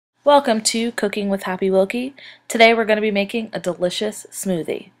Welcome to Cooking with HappyWilkie. Today we're going to be making a delicious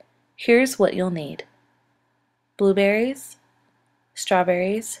smoothie. Here's what you'll need: blueberries,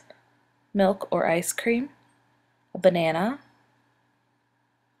 strawberries, milk or ice cream, a banana,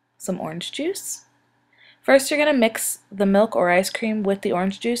 some orange juice. First, you're going to mix the milk or ice cream with the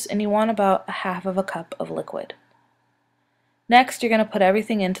orange juice, and you want about a half of a cup of liquid. Next, you're going to put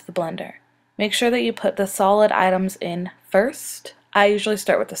everything into the blender. Make sure that you put the solid items in first. I usually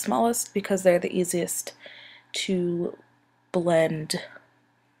start with the smallest because they're the easiest to blend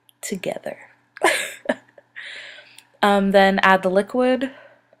together. Then add the liquid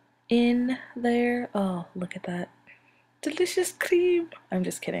in there. Oh, look at that. Delicious cream. I'm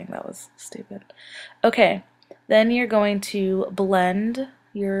just kidding, that was stupid. Okay, then you're going to blend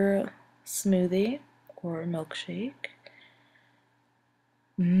your smoothie or milkshake.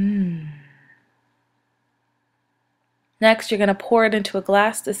 Next, you're going to pour it into a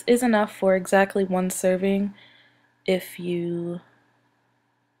glass. This is enough for exactly one serving if you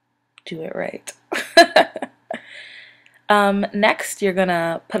do it right. Next, you're going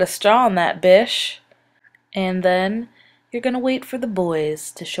to put a straw on that bish, and then you're going to wait for the boys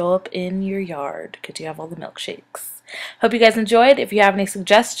to show up in your yard because you have all the milkshakes. Hope you guys enjoyed. If you have any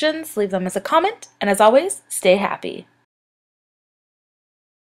suggestions, leave them as a comment. And as always, stay happy.